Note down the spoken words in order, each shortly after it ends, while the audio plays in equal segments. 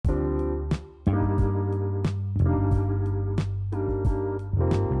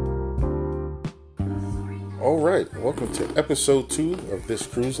right, welcome to episode 2 of This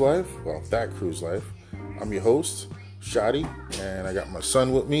Cruise Life. Well, That Cruise Life. I'm your host, Shotty, and I got my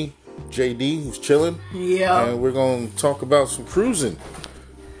son with me, JD, who's chilling. Yeah. And we're going to talk about some cruising.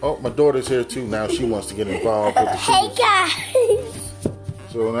 Oh, my daughter's here too. Now she wants to get involved with the cruise. Hey guys!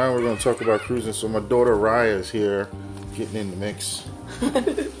 So now we're going to talk about cruising. So my daughter Raya is here, getting in the mix.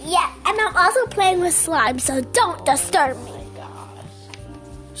 Yeah, and I'm also playing with slime, so don't disturb me.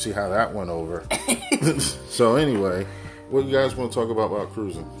 See how that went over. So anyway, what you guys want to talk about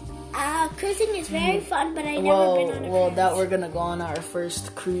cruising? Cruising is very fun, but I've never been on a cruise. That we're gonna go on our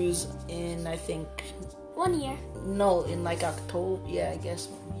first cruise in, I think, 1 year. no, in like October. Yeah, I guess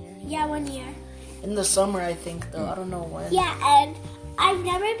 1 year. Yeah, 1 year. In the summer, I think, though. I don't know when. Yeah, and I've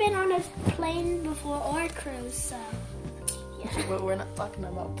never been on a plane before or a cruise, so yeah. But we're not talking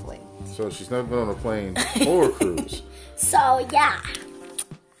about planes. So she's never been on a plane or a cruise. So yeah.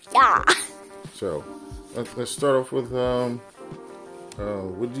 Yeah. So let's start off with what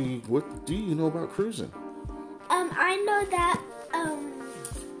do you know about cruising? I know that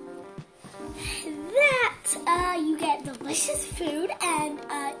you get delicious food, and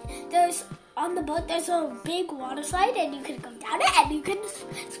there's on the boat there's a big water slide, and you can go down it and you can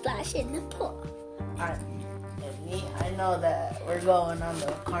splash in the pool. I know that we're going on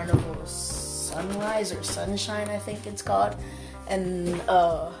the Carnival Sunrise or Sunshine, I think it's called, and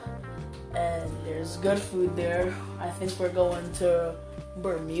there's good food there. I think we're going to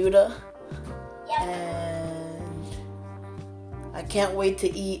Bermuda. Yep. And I can't wait to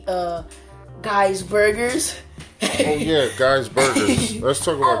eat Guy's Burgers. Oh yeah, Guy's Burgers. Let's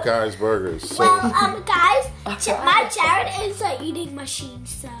talk about Guy's Burgers. So, Guys, my Jared is an eating machine,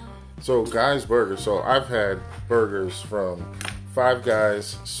 so Guy's Burgers. So I've had burgers from Five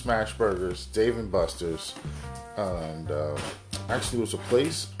Guys, Smash Burgers, Dave and Buster's, and actually there was a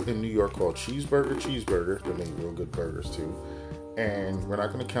place in New York called Cheeseburger. They make real good burgers too. And we're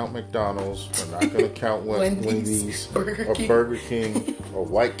not going to count McDonald's. We're not going to count Wendy's or Burger King or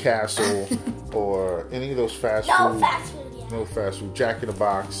White Castle or any of those fast food. fast food, yeah. No fast food. Jack in the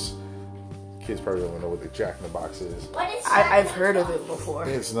Box. Kids probably don't know what the Jack in the Box is. I've heard of it before.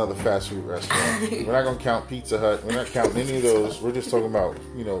 It's another fast food restaurant. We're not going to count Pizza Hut. We're not counting any of those. We're just talking about,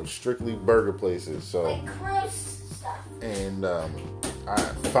 strictly burger places. So, Like cruise stuff. and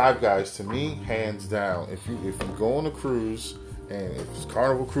Five Guys, to me, hands down. If you go on a cruise and if it's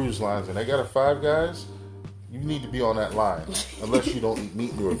Carnival Cruise Lines and they got a Five Guys, you need to be on that line. Unless you don't eat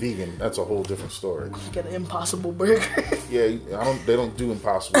meat and you're a vegan, that's a whole different story. Get an Impossible Burger. Yeah, they don't do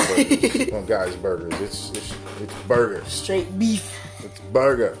Impossible Burgers on Guy's Burgers. It's burgers. Straight beef. It's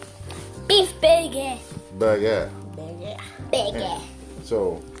burger. Beef burger. Burger. Burger.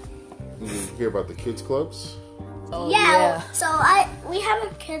 So, you hear about the kids clubs? Oh, Yeah, so we have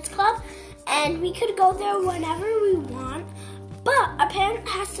a kids club, and we could go there whenever we want, but a parent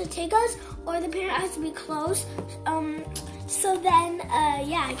has to take us, or the parent has to be close. So then,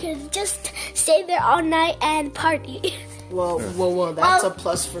 I could just stay there all night and party. Well, that's a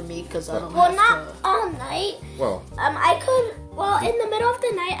plus for me because I don't Well, have not to. all night. Well, I could. Well, in the middle of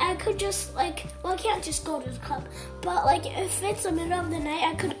the night, I could just I can't just go to the club, but if it's the middle of the night,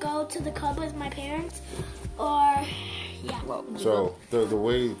 I could go to the club with my parents, or yeah. so the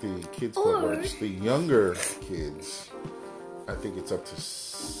way the kids club works, the younger kids, I think it's up to the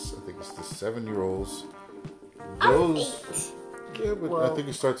 7-year-olds. Those, yeah, but I think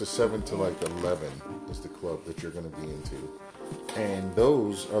it starts at 7 to 11 is the club that you're going to be into, and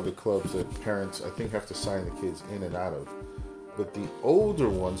those are the clubs that parents I think have to sign the kids in and out of. But the older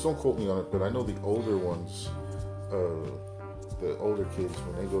ones, don't quote me on it, but I know the older ones, the older kids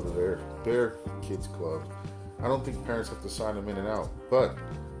when they go to their kids club, I don't think parents have to sign them in and out, but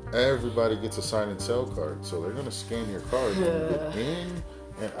everybody gets a sign and sell card, so they're going to scan your card and get in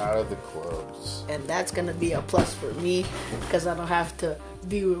and out of the clubs. And that's going to be a plus for me because I don't have to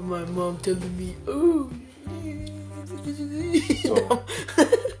be with my mom telling me, oh.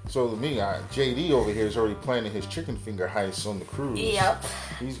 So to me, JD over here is already planning his chicken finger heist on the cruise. Yep.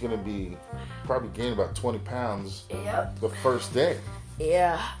 He's going to be probably gaining about 20 pounds Yep. the first day.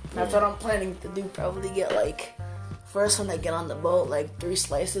 Yeah, that's what I'm planning to do. Probably get first when I get on the boat, 3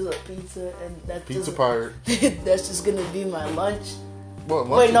 slices of pizza, and that's Pizza pirate. that's just gonna be my lunch. Well,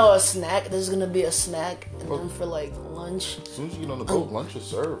 Wait, no, a snack. There's gonna be a snack, and then for lunch. As soon as you get on the boat, lunch is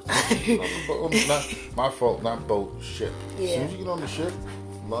served. Not my fault, not boat, ship. Yeah. As soon as you get on the ship,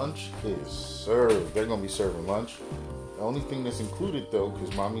 lunch is served. They're gonna be serving lunch. The only thing that's included though,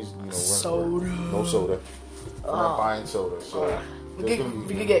 because mommy's Soda. No soda. We're not buying soda, so we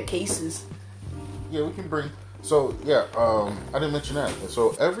could get cases. Yeah, we can bring. So yeah, I didn't mention that.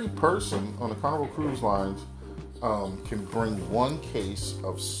 So every person on the Carnival Cruise Lines can bring 1 case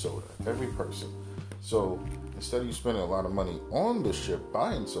of soda. Every person. So instead of you spending a lot of money on the ship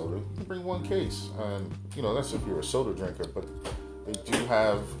buying soda, you can bring 1 case. And that's if you're a soda drinker. But they do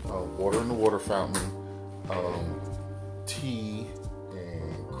have water in the water fountain, tea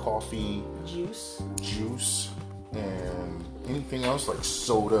and coffee, juice, and anything else like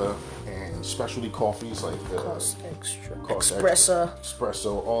soda and specialty coffees like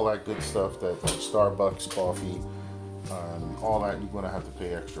espresso, all that good stuff that like Starbucks coffee, all that you're gonna have to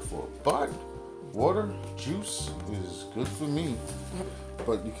pay extra for. But water, juice is good for me.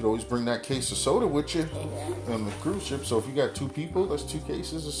 But you could always bring that case of soda with you on the cruise ship. So if you got 2 people, that's 2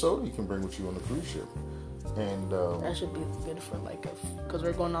 cases of soda you can bring with you on the cruise ship. And that should be good for because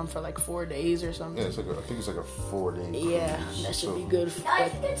we're going on for 4 days or something. Yeah, I think it's like a 4-day cruise. Yeah, that should be good. No, I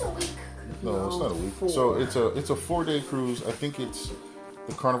think it's a week. No, it's not a week. 4. So it's a 4-day cruise. I think it's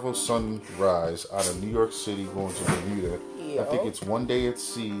the Carnival Sunrise out of New York City going to Bermuda. Yep. I think it's 1 day at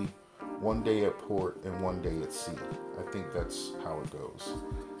sea, 1 day at port, and 1 day at sea. I think that's how it goes.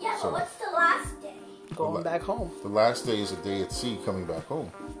 Yeah, so, but what's the last day? Going back home. The last day is a day at sea coming back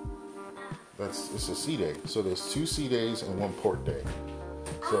home. It's a sea day. So there's 2 sea days and 1 port day.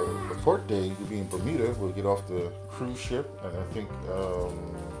 So the port day, you could be in Bermuda. We'll get off the cruise ship, and I think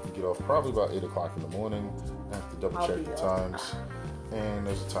you get off probably about 8 o'clock in the morning. I have to double check the times. And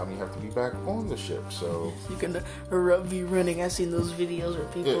there's a time you have to be back on the ship. So you can be running. I've seen those videos where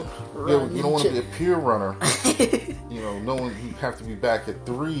people run. Yeah, you don't want to be a pier runner. Knowing you have to be back at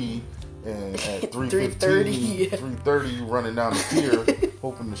 3 and at 3:30, 3:30 you running down the pier,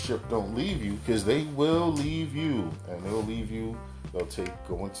 hoping the ship don't leave you, because they will leave you, and they'll leave you. They'll go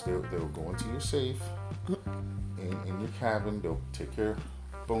into your safe in your cabin. They'll take your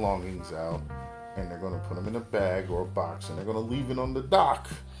belongings out, and they're going to put them in a bag or a box, and they're going to leave it on the dock,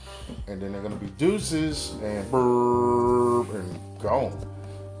 and then they're going to be deuces and gone.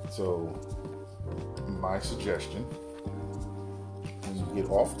 So my suggestion, when you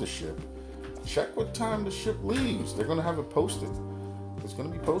get off the ship, check what time the ship leaves. They're going to have it posted. It's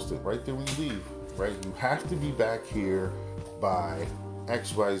going to be posted right there when you leave. Right? You have to be back here by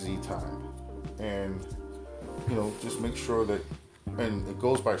XYZ time. And, just make sure that, and it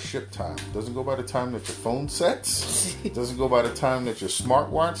goes by ship time. It doesn't go by the time that your phone sets. It doesn't go by the time that your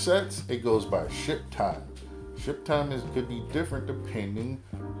smartwatch sets. It goes by ship time. Ship time could be different depending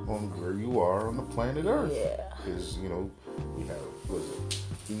on where you are on the planet Earth. Yeah. Because, we have,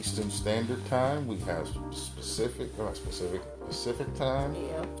 Eastern Standard Time. We have Pacific time.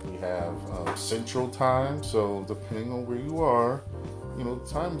 Yeah. We have Central Time. So depending on where you are,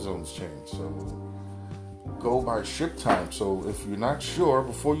 time zones change. So go by ship time. So if you're not sure,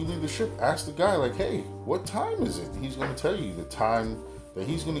 before you leave the ship, ask the guy, hey, what time is it? He's going to tell you. The time that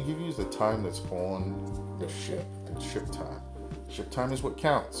he's going to give you is the time that's on the ship. The ship time. Ship time is what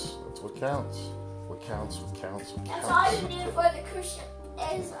counts. That's what counts. What counts. That's all you need for the cruise ship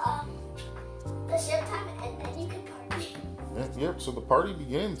is the ship time, and then you can party. Yep, so the party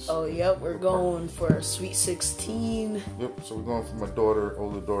begins. Oh, yep, we're going for a Sweet 16. Yep, so we're going for my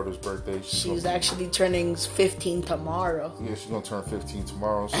older daughter's birthday. She's actually turning 15 tomorrow. Yeah, she's going to turn 15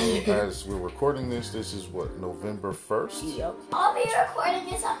 tomorrow. So as we're recording this is what, November 1st? Yep. I'll be recording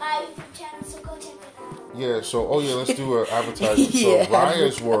this on my YouTube channel, so go check it out. Yeah, so, let's do an advertisement. So,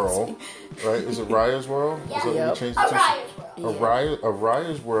 Raya's World, right? Is it Raya's World? Yeah. Is that what we changed it to?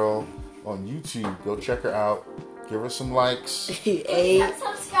 Raya's World on YouTube. Go check her out. Give her some likes.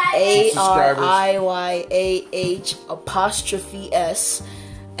 ARIYAH''S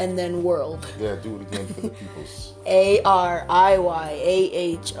and then world. Yeah, do it again for the peoples.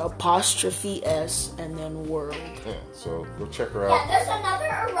 ARIYAH''S and then world. Yeah, so go check her out. Yeah, there's another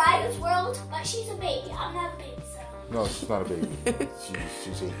Araya's World, but she's a baby. I'm not a baby, so. No, she's not a baby.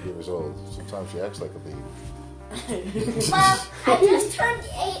 she's 8 years old. Sometimes she acts like a baby. Well, I just turned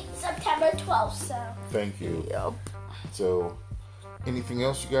 8 September 12th, so. Thank you. Yep. So, anything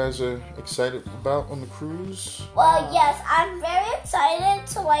else you guys are excited about on the cruise? Well, yes, I'm very excited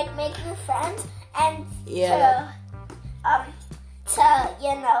to make new friends and to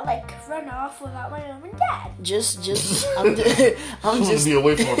run off without my mom and dad. I'm just be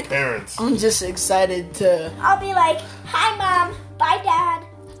away from our parents. I'm just excited to. I'll be like, hi mom, bye dad,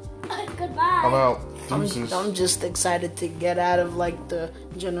 goodbye. I'm out. I'm just excited to get out of the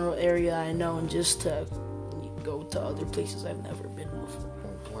general area I know and just to go to other places I've never been before.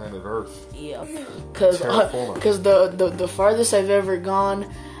 Planet Earth. Yeah, because the farthest I've ever gone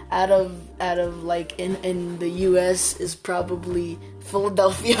out of in the U.S. is probably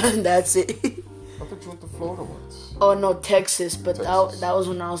Philadelphia, and that's it. I thought you went to Florida once. Oh no, Texas, but Texas. That was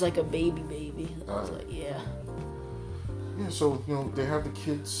when I was a baby. I was yeah. Yeah, so they have the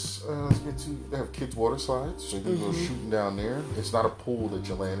kids. They have kids water slides, so you can go shooting down there. It's not a pool that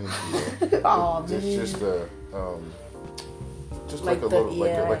you land into. Oh, it's man. just a like a little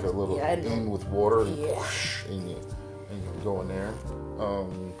in with water, and you go in there.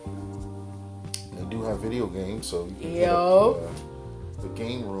 They do have video games, so you can get the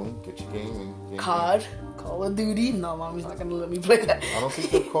game room, get your game. COD, Call of Duty. No, mommy's not gonna let me play that. I don't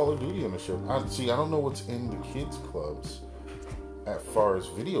think they have Call of Duty on the show. I don't know what's in the kids clubs as far as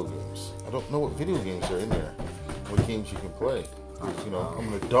video games. I don't know what video games are in there. What games you can play. I'm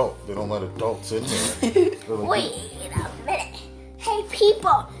an adult. They don't let adults in there. Wait a minute. Hey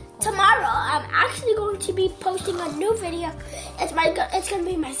people, tomorrow I'm actually going to be posting a new video. It's gonna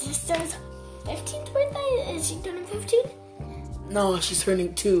be my sister's 15th birthday. Is she turning 15? No, she's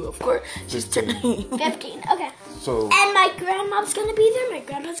turning 2. Of course, she's turning 15. Okay. So. And my grandma's gonna be there. My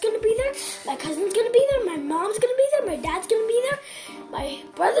grandpa's gonna be there. My cousin's gonna be there. My mom's gonna be there. My dad's gonna be there. My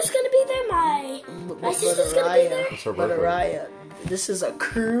brother's gonna be there. My sister's gonna be there. But Araya, this is a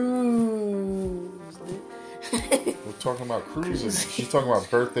cruise. We're talking about cruising. She's talking about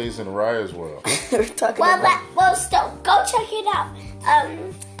birthdays in Araya's world. We're talking still, go check it out.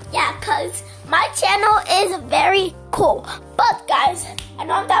 Yeah, because my channel is very cool. But, guys, I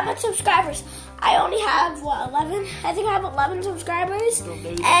don't have that much subscribers. I only have, 11? I think I have 11 subscribers.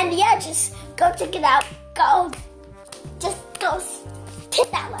 And, yeah, just go check it out. Just go hit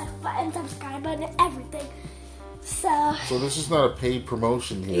that like button, subscribe button, everything. So this is not a paid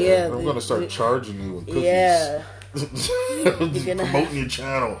promotion here. I'm going to start charging you in cookies. Yeah. Promoting your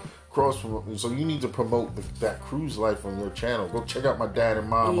channel. So you need to promote that cruise life on your channel. Go check out my dad and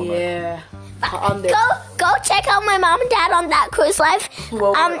mom on that cruise. Go check out my mom and dad on that cruise life.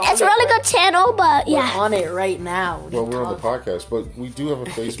 It's a really good channel, but yeah. We're on it right now. Well, we're on the podcast, but we do have a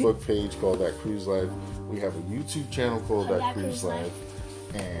Facebook page called That Cruise Life. We have a YouTube channel called That Cruise Life.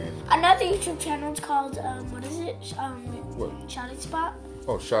 And another YouTube channel is called, what is it? Shoddy Spot.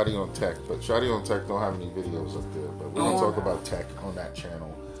 Oh, Shoddy on Tech. But Shoddy on Tech don't have any videos up there. But we don't talk about tech on that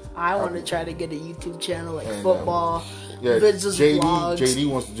channel. I want to try to get a YouTube channel like football. JD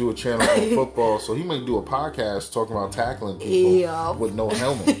wants to do a channel on football, so he may do a podcast talking about tackling people with no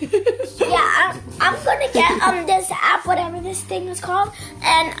helmet. So. Yeah, I'm gonna get this app, whatever this thing is called,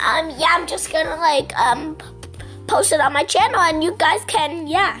 and I'm just gonna post it on my channel, and you guys can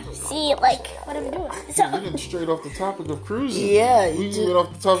see what I'm doing. So we're getting straight off the topic of cruising. Yeah, we've been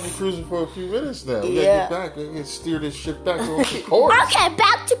off the topic of cruising for a few minutes now. We gotta get back. We gotta steer this shit back on the course. Okay,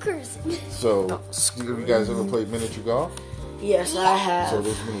 back to cruising. So, you guys ever played miniature golf? Yes, I have. So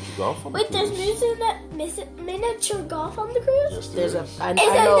there's miniature golf on the cruise. There's miniature golf on the cruise? Yes, there's I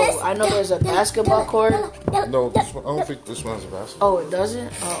know there's a basketball court. No, this one, I don't think this one has a basketball. Oh, it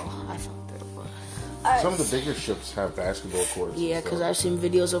doesn't? Oh, I thought there was. Some of the bigger ships have basketball courts. Yeah, because I've seen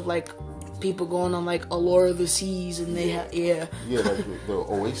videos of people going on Allure of the Seas, and they have like the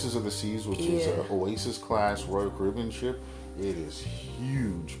Oasis of the Seas, which is an Oasis class Royal Caribbean ship. It is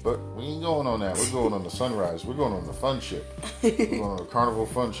huge, but we ain't going on that. We're going on the Sunrise. We're going on the fun ship. We're going on the Carnival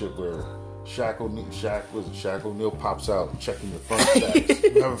fun ship where Shaq O'Neal pops out checking your front stacks.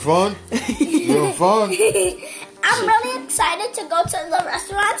 You having fun? You having fun? I'm really excited to go to the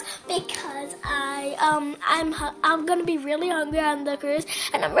restaurants because I'm gonna be really hungry on the cruise,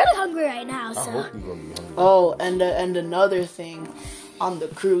 and I'm really hungry right now. So. I hope you're gonna be hungry. Oh, and another thing. On the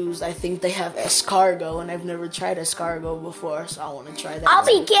cruise, I think they have escargot, and I've never tried escargot before, so I want to try that. I'll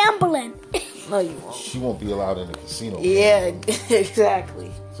be gambling. No, you won't. She won't be allowed in the casino. Yeah,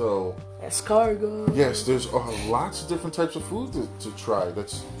 exactly. So escargot. Yes, there's lots of different types of food to try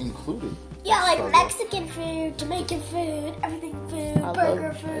that's included. Yeah, like Mexican food, Jamaican food, everything food,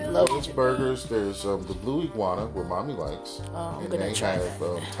 burger food. I love burgers. There's the Blue Iguana, where Mommy likes. I'm gonna try that.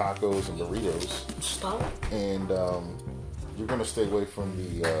 Tacos and burritos. Stop. And you're gonna stay away from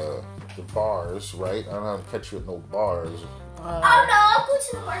the bars, right? I don't know how to catch you at no bars. I'll go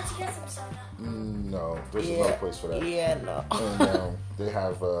to the bar to get some soda. No, there's another place for that. Yeah, no. And they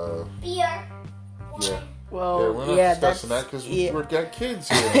have beer. Yeah. Well, we're not discussing that because we've got kids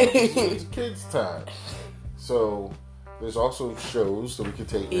here. It's kids' time. So there's also shows that we can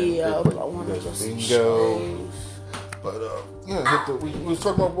take. Yeah, there's a bingo. But we was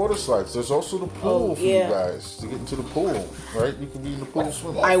talking about water slides. There's also the pool for you guys to get into the pool, right? You can be in the pool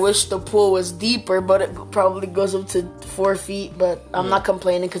swimming. I wish the pool was deeper, but it probably goes up to 4 feet. But I'm not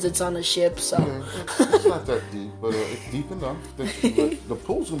complaining because it's on a ship, so it's not that deep, but it's deep enough. The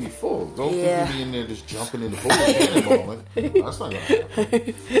pool's gonna be full. Don't think you'll be in there just jumping in the pool and cannonballing. That's not gonna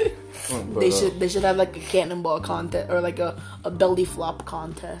happen. They should have like a cannonball contest or like a belly flop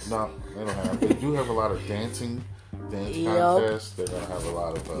contest. No, they don't have. They do have a lot of dancing dance Yep. contest. They're gonna have a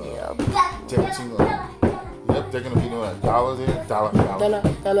lot of dancing. Yep, they're gonna be doing a gala there.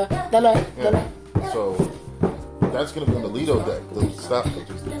 Gala. Yeah. So that's gonna be on the Lido deck. The stuff they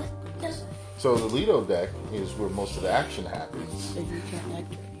just did. So the Lido deck is where most of the action happens. If you can't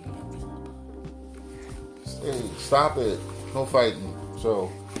act, Hey, stop it! No fighting.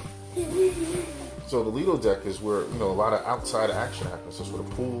 So the Lido deck is where a lot of outside action happens. That's where the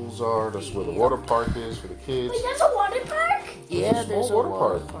pools are. That's where the water park is for the kids. Wait, there's a water park? yeah, There's a a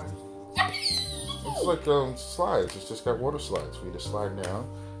water park. It's like slides. It's just got water slides for you to slide down.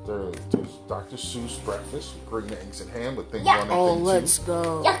 There's Dr. Seuss breakfast, green eggs and ham with things on that Oh, thing let's too.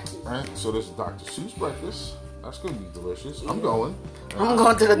 go. Yucky. Right? So there's Dr. Seuss breakfast. That's gonna be delicious. I'm going. I'm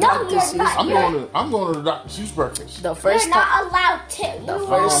going to the No, Dr. you're Seuss. not. I'm going to the Dr. Seuss breakfast. The You're first time. not allowed to. The You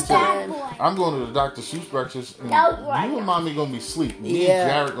first are a bad time- boy. I'm going to the Dr. Seuss breakfast. And No, you are you and not. Mommy gonna be asleep. Me Yeah.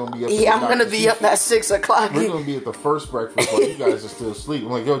 and Jared gonna be up. Yeah, at I'm gonna Dr. be Seuss. up at 6 o'clock. We're gonna be at the first breakfast while you guys are still asleep. I'm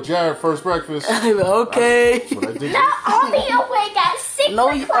like, yo, Jared, first breakfast. Okay. But I did. No, I'll be awake at 6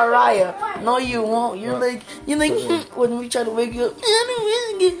 No, you, o'clock in the Araya. morning. No, you won't. You're like when we try to wake you up. So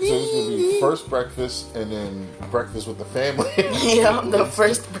it's gonna be first breakfast and then breakfast with the family. Yeah, the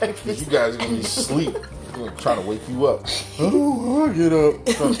first You breakfast. guys are gonna be asleep. We're trying to wake you up. I don't want to get up.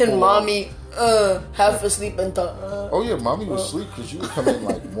 Trying And to then pull mommy, half asleep and Oh yeah, Mommy was asleep because you would come in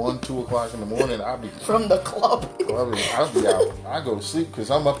like 1, 2 o'clock in the morning. I'd be from the club. I'd be out. I go to sleep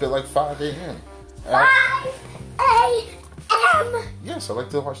because I'm up at like 5 a.m. 5 a.m. Yes, I like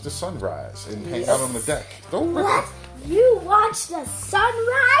to watch the sunrise and hang out on the deck. Don't rip What? You watch the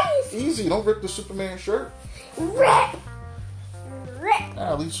sunrise? it. Easy. Don't rip the Superman shirt. Rip.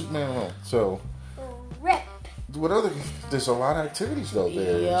 Rip. Leave Superman alone. So, Rip. what other? There's a lot of activities though.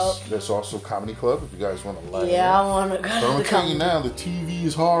 There's also comedy club if you guys want to. Yeah, I want to go But I'm to the gonna tell you club. now, the TV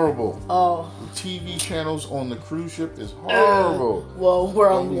is horrible. Oh, The TV channels on the cruise ship is horrible. well,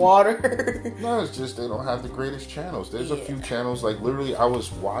 we're on water. No, it's just they don't have the greatest channels. There's a few channels, like literally I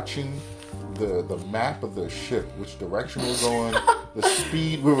was watching the map of the ship, which direction we're going, the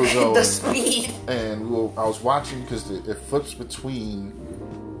speed we were going. The speed. And I was watching because it flips between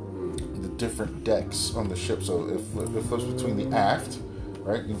the different decks on the ship. So it flips between the aft,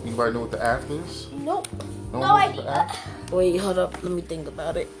 right? Anybody know what the aft is? Nope. No No one knows what the idea. aft? Wait, hold up. Let me think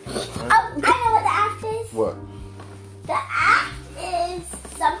about it. Oh, I know what the aft is. What? The aft is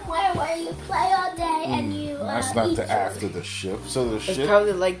somewhere where you play all day and you. That's not eat the food. aft of the ship. So the It's ship.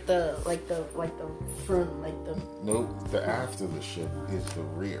 probably like the front, like the. Nope, the aft of the ship is the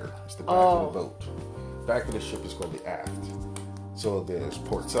rear. It's the back Oh. of the boat. Back of the ship is called the aft. So there's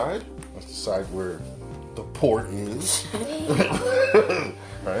port side. That's the side where the port is.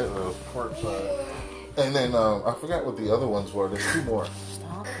 Right, the port side. And then I forgot what the other ones were. There's two more.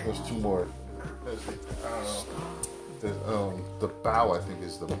 There's two more. There's, the bow, I think,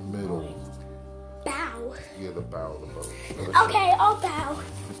 is the middle. Bow. Yeah, the bow of the boat. of the ship. Okay, I'll bow.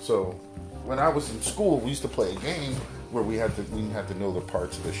 So, when I was in school, we used to play a game where we had to know the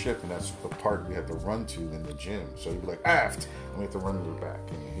parts of the ship, and that's the part we had to run to in the gym. So you'd be like aft, and we had to run to the back,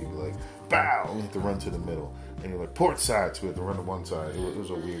 and he'd be like bow, and we had to run to the middle, and you're like port side, so we had to run to one side. It was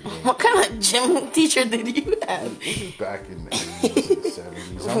a weird game. What kind of gym teacher did you have? This is back in the 80s and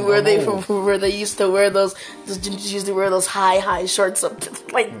 70s. Where they used to wear those gym teachers used to wear those high shorts up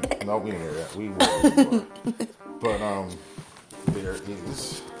to, like that. No, we didn't wear that. We wore. But there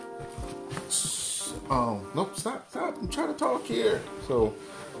is. Nope, stop. I'm trying to talk here. So,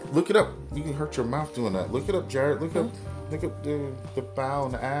 look it up. You can hurt your mouth doing that. Look it up, Jared. Look up the bow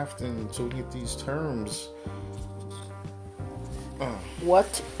and the aft, and so we get these terms.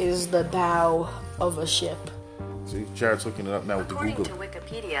 What is the bow of a ship? See, Jared's looking it up now with the According Google. to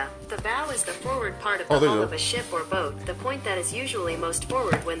Wikipedia, the bow is the forward part of Oh, the there you hull go. of a ship or boat, the point that is usually most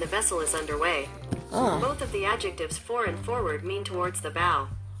forward when the vessel is underway. Both of the adjectives for and forward mean towards the bow.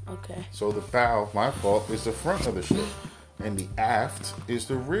 Okay. So the bow, my fault, is the front of the ship, and the aft is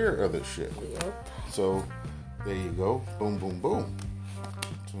the rear of the ship. Yep. So there you go. Boom, boom, boom.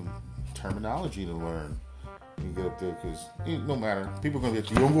 Some terminology to learn. You get up there because no matter. People are going to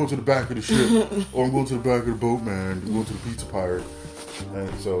get you. I'm going to the back of the ship, or I'm going to the back of the boat, man. I'm going to the Pizza Pirate.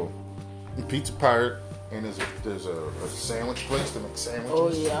 And so, the Pizza Pirate, and there's a sandwich place that makes sandwiches.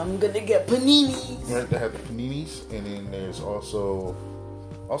 Oh yeah, I'm gonna get paninis. Right, they have the paninis, and then there's also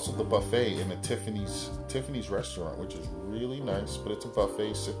the buffet in the Tiffany's restaurant, which is really nice, but it's a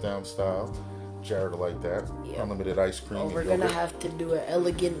buffet sit down style. Jared will like that. Yep. Unlimited ice cream. Oh, we're gonna have to do an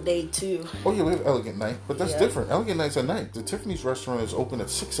elegant day too. Oh yeah, we have Elegant Night, but that's different. Elegant Night's at night. The Tiffany's restaurant is open at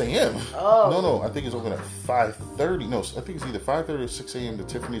 6 a.m. Oh. No, I think it's open at 5:30. No, I think it's either 5:30 or 6 a.m. The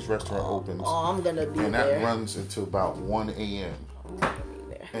Tiffany's restaurant opens. Oh, I'm gonna be and there. that runs until about 1 a.m.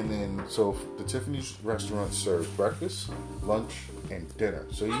 And then, so the Tiffany's restaurant serves breakfast, lunch, and dinner.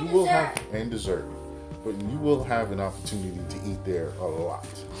 So you will have, and dessert. But you will have an opportunity to eat there a lot.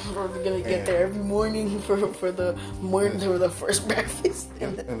 We're gonna get there every morning for the morning for the first breakfast.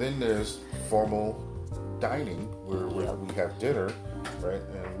 And then there's formal dining where we have dinner, right?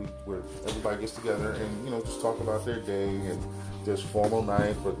 And where everybody gets together and just talk about their day. And there's formal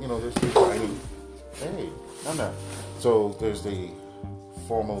night, but there's the dining. Hey, no. So there's the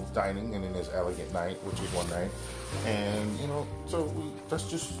formal dining, and then there's Elegant Night, which is one night. And so that's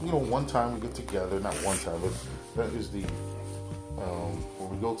just one time we get together. Not one time, but that is the when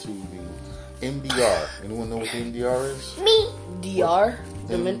we go to the MDR. Anyone know what the MDR is? Me. DR.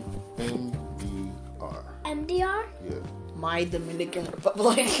 MDR. MDR. Yeah. My Dominican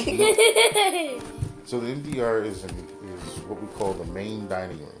Republic. So the MDR is what we call the main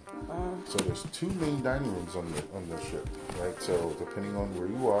dining room. So there's 2 main dining rooms on the ship, right? So depending on where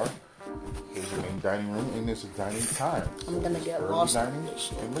you are, there's a main dining room and there's a dining time. So I'm gonna get early lost dining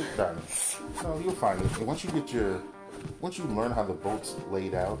and late dining. No, you'll find it. And once you learn how the boat's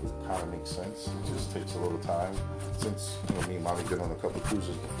laid out, it kind of makes sense. It just takes a little time. Since me and Mommy been on a couple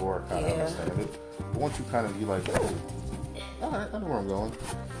cruises before, I kind of understand it. But once you kind of be like, oh, all right, I know where I'm going.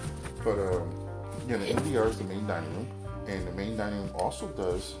 But the MDR is the main dining room. And the main dining room also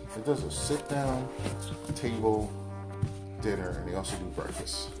does a sit-down table dinner, and they also do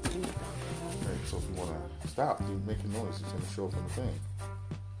breakfast. Right, so if you want to stop, you're making noise. It's going to show up on the thing.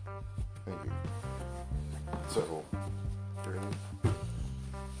 Thank you. So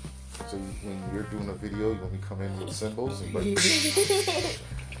when you're doing a video, you want me to come in with symbols and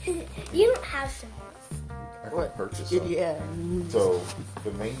You don't have symbols. I can purchase some. Yeah. So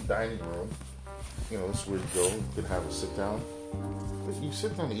the main dining room, this is where you go. You can have a sit down. But you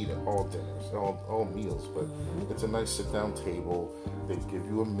sit down and eat at all dinners, all meals. But it's a nice sit down table. They give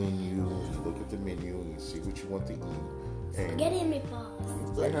you a menu. You look at the menu and you see what you want to eat. And Spaghetti and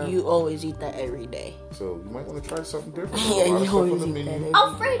meatballs. But you always eat that every day. So you might want to try something different. Yeah, you always eat that.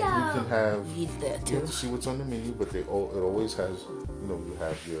 Alfredo. You can have. Eat that You have too. to see what's on the menu, but it always has. You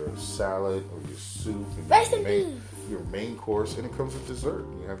have your salad or your soup and Rice and beans. your main course, and it comes with dessert.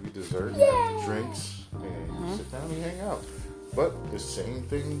 You have your dessert, you have your drinks, and you sit down and hang out. But the same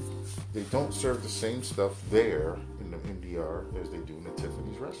thing, they don't serve the same stuff there in the MDR as they do in the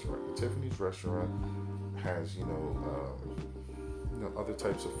Tiffany's restaurant. The Tiffany's restaurant has, other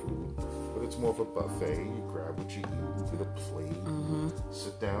types of food, but it's more of a buffet. You grab what you eat, you get a plate,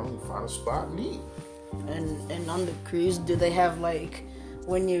 sit down, you find a spot and eat. And on the cruise, do they have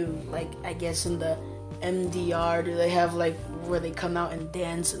when you I guess in the MDR, do they have where they come out and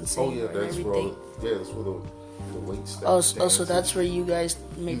dance and sing and that's everything? that's where the wait staff. Oh, so that's where you guys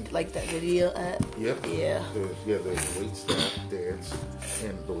make that video at? Yep. Yeah. The wait staff dance,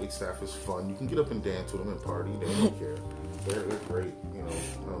 and the wait staff is fun. You can get up and dance with them and party. They don't care. They're great.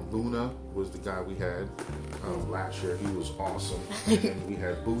 Luna was the guy we had last year. He was awesome. And we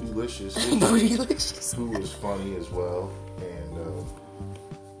had Bootylicious, who was funny as well. And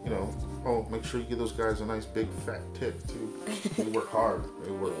make sure you give those guys a nice big fat tip too. They work hard.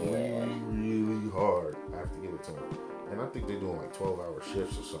 They work really hard. I have to give it to them. And I think they're doing 12-hour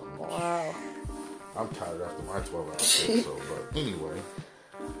shifts or something. Wow. I'm tired after my 12-hour shift. But anyway.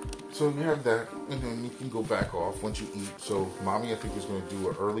 So you have that, and then you can go back off once you eat. So Mommy, I think, is going to do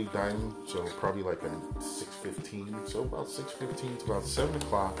an early dining, so probably at 6:15. So about 6:15 to about 7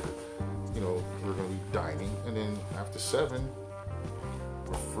 o'clock, we're going to be dining, and then after 7,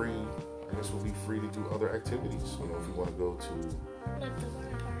 we're free. I guess we'll be free to do other activities. If you want to go to,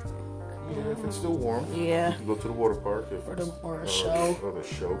 if it's still warm, you can go to the water park, or a show, or the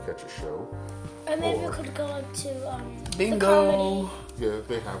show, catch a show. And maybe we could go to bingo. Yeah,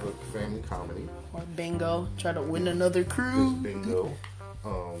 they have a family comedy. Or bingo. Try to win another cruise. There's bingo.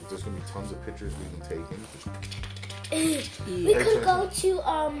 There's gonna be tons of pictures we can take. We could go to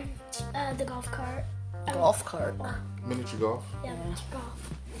the golf cart. Golf cart. Miniature golf. Yeah, golf.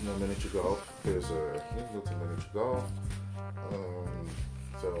 Miniature golf. You can go to miniature golf.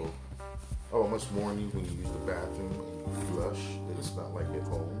 I must warn you when you use the bathroom and you flush, that it's not like at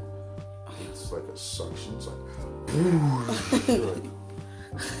home. It's like a suction. It's like,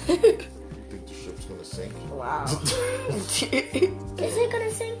 you think the ship's gonna sink? Wow. Is it gonna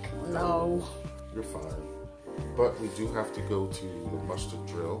sink? No. You're fine. But we do have to go to the mustard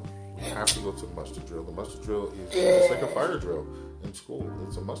drill, You have to go to the muster drill. The muster drill is it's like a fire drill in school.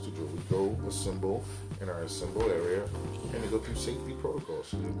 It's a muster drill. We go assemble in our assemble area and we go through safety protocols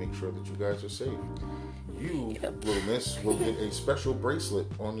to make sure that you guys are safe. You, little miss, will get a special bracelet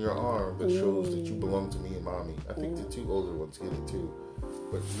on your arm that shows that you belong to me and mommy. I think the 2 older ones get it too.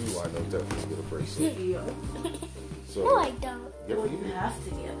 But you, I know, definitely get a bracelet. So, No, I don't. Yep, Well, you have to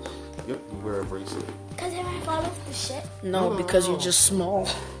get. Yep, you wear a bracelet. Because if I fall off the ship. No, because you're just small.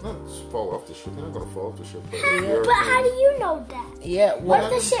 Not just fall off the ship. You're not going to fall off the ship. But, But how do you know that? Yeah, What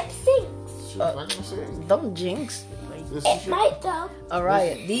well, if the ship sinks? Ship's not going to sink. don't jinx. This It is might though. All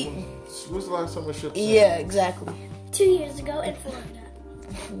right, When's the last time a ship sank? yeah, exactly. 2 years ago in Florida.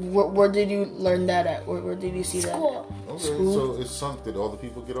 Where did you learn that at? Where did you see School. Okay, so it's sunk. Did all the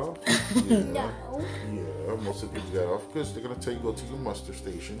people get off? Yeah. No. Yeah, most of the people got off because they're going to tell you go to your muster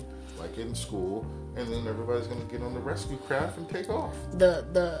station, like in school, and then everybody's going to get on the rescue craft and take off.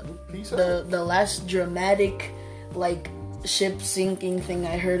 Peace out. The last dramatic like ship sinking thing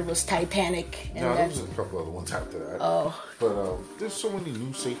I heard was Titanic, and No, there that's was a couple other ones after that. oh But there's so many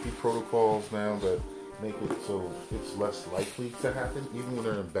new safety protocols now that make it so it's less likely to happen, even when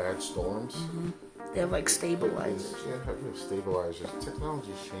they're in bad storms. they have like stabilizers. Yeah, we have stabilizers.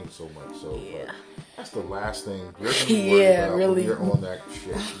 Technology's changed so much, so Yeah. but that's the last thing you're gonna be worried Yeah, about really. when you're on that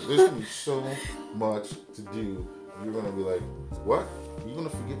ship. There's gonna be so much to do. You're gonna be like, what? You're gonna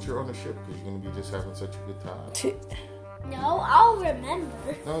forget you're on the ship because you're gonna be just having such a good time. No, I'll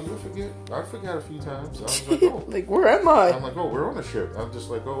remember. No, you'll forget. I forgot a few times. I was like, oh. Like, where am I? I'm like, oh, we're on the ship. I'm just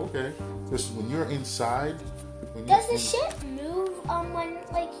like, oh, okay. Because when you're inside, Does the ship move when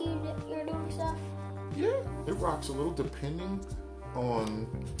like you're doing stuff? Yeah, it rocks a little depending on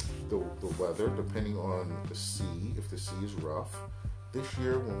the weather, depending on the sea, if the sea is rough. This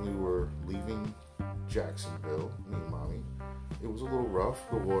year when we were leaving Jacksonville, me and Mommy, it was a little rough,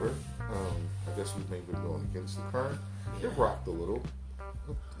 the water. I guess we may have been going against the current. It rocked a little.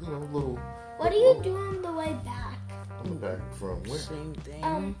 You know, a little. What do you do on the way back? On the back from where? Same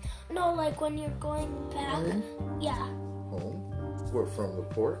thing. No, like when you're going back. Yeah, Home. Where, from the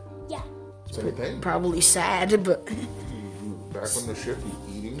port? yeah. Same thing. Probably sad, but You back on the ship,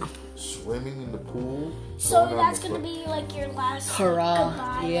 you eating, swimming in the pool. So going down that's the gonna foot- be like your last hurrah!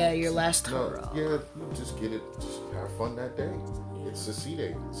 goodbye. Yeah, your last No, hurrah. yeah, you just get it. Just have fun that day. It's a sea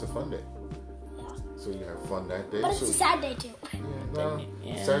day. It's a fun day. Yeah. So you have fun that day. But it's so, a sad day too. no,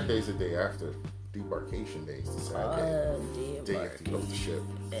 Yeah. Saturday's the day after. Debarkation day is the sad day. Dear Day after you get off the ship.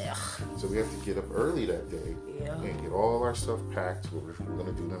 Ugh. So we have to get up early that day Yeah. and get all our stuff packed. What we're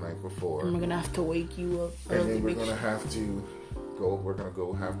gonna do the night before, I'm gonna have to wake you up and early. then we're make gonna sure- have to go. We're gonna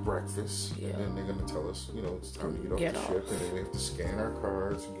go have breakfast, Yeah. and then they're gonna tell us, you know, it's time to get off Get the off. ship, and then we have to scan our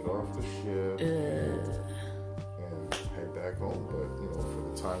cards and get off the ship. And head back home. But you know,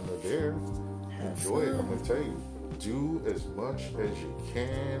 for the time we're there, enjoy it. I'm gonna tell you, do as much as you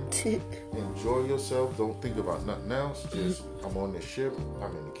can. Enjoy yourself. Don't think about nothing else. Just I'm on the ship.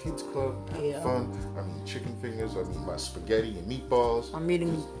 I'm in the kids club. I'm having Yeah. fun. I'm eating chicken fingers. I'm eating my spaghetti and meatballs. I'm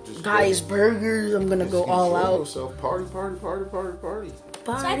eating Just guys' go. burgers. I'm gonna Just go all enjoy out. yourself. Party, party, party, party, party.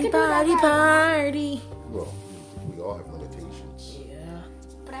 Party, do that party, now. party. Well, we all have limitations. Yeah.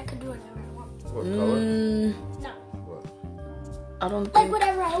 But I could do whatever I want. What color? No, What? I don't like think.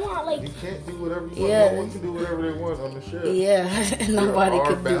 whatever I want. Like You can't do whatever you want. Yeah. No one can do whatever they want on the ship. Yeah, nobody are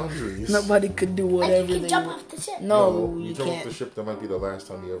could boundaries. do. Nobody could do like whatever you they can jump want. off the ship. No, you you jump off can't. the ship. That might be the last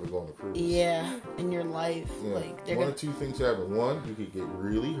time you ever go on a cruise. Yeah, in your life, Yeah. like they're One gonna. or two things happen. One, you could get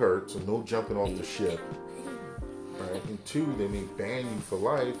really hurt, so no jumping off the ship. Right? And two, they may ban you for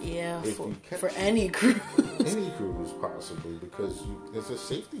life. Yeah, if for, you catch for any cruise. any cruise possibly, because it's a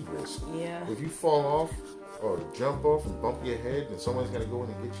safety risk. Yeah. If you fall off or jump off and bump your head, and someone's gonna go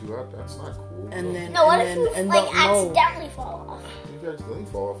in and get you out, that's not cool. And then, No, what and if then, you and like don't know. accidentally fall off? you guys really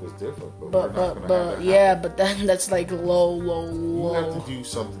fall off is different, but, But we're not gonna have but that yeah, happen. but that's like low. You have to do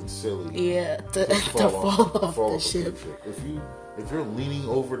something silly. Yeah, to to fall off the a ship. cruise If you're leaning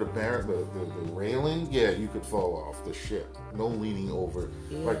over the railing, yeah, you could fall off the ship. No leaning over.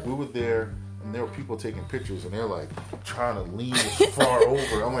 Like we were there, and there were people taking pictures, and they're like trying to lean as far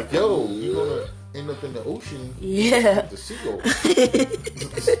over. I'm like, yo, you're gonna end up in the ocean. Yeah. With the seagulls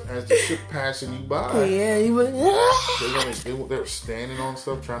as the ship passing you by. Yeah, he was. They were standing on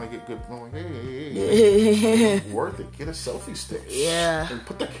stuff trying to get good. I'm like, hey, worth it. Get a selfie stick. Yeah. And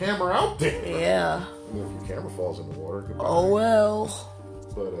put the camera out there. Yeah. I mean, if your camera falls in the water, goodbye. Oh well.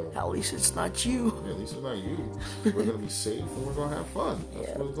 But At least it's not you. at least it's not you. We're gonna be safe and we're gonna have fun. That's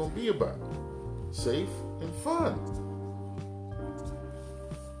Yeah. what it's gonna be about. Safe and fun.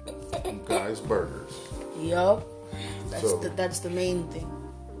 Guys, burgers. Yup. So- That's the main thing.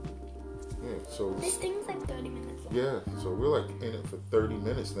 So this thing's like 30 minutes long. yeah, so we're like in it for 30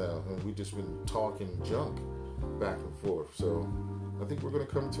 minutes now, and we just been talking junk back and forth. So I think we're gonna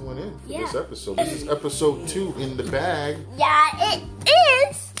come to an end for this episode. This is episode 2 in the bag. Yeah, it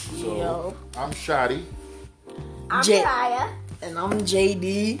is. So I'm Shotty. I'm Mariah. And I'm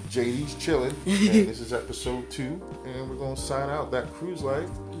JD. JD's chilling. And this is episode 2, and we're gonna sign out that cruise life.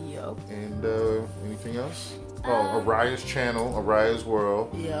 Yep. And anything else? Araya's channel, Araya's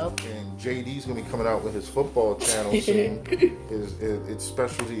World. Yep. And JD's gonna be coming out with his football channel soon. Its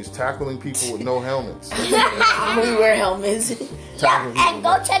specialty is tackling people with no helmets. We wear helmets. Yeah, and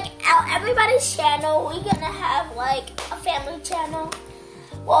go check out everybody's channel. We're gonna have like a family channel.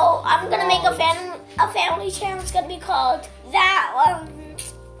 Well, I'm gonna make a family channel. It's gonna be called that one.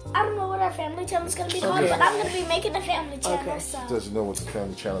 I don't know what our family channel is gonna be called, but I'm gonna be making a family channel. So. Doesn't know what the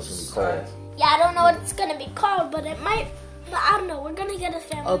family channel is gonna be called. Yeah, I don't know what it's gonna be called, but it might. But I don't know. We're gonna get a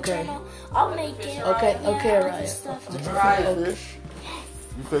family channel. I'll make it. Okay, right. Did you feed the fish?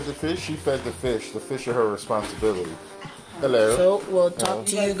 You fed the fish. She fed the fish. The fish are her responsibility. Hello. So we'll talk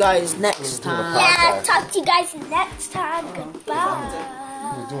to you guys next time. Yeah, talk to you guys next time.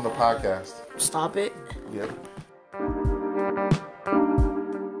 Goodbye. We're doing a podcast. Stop it. Yep.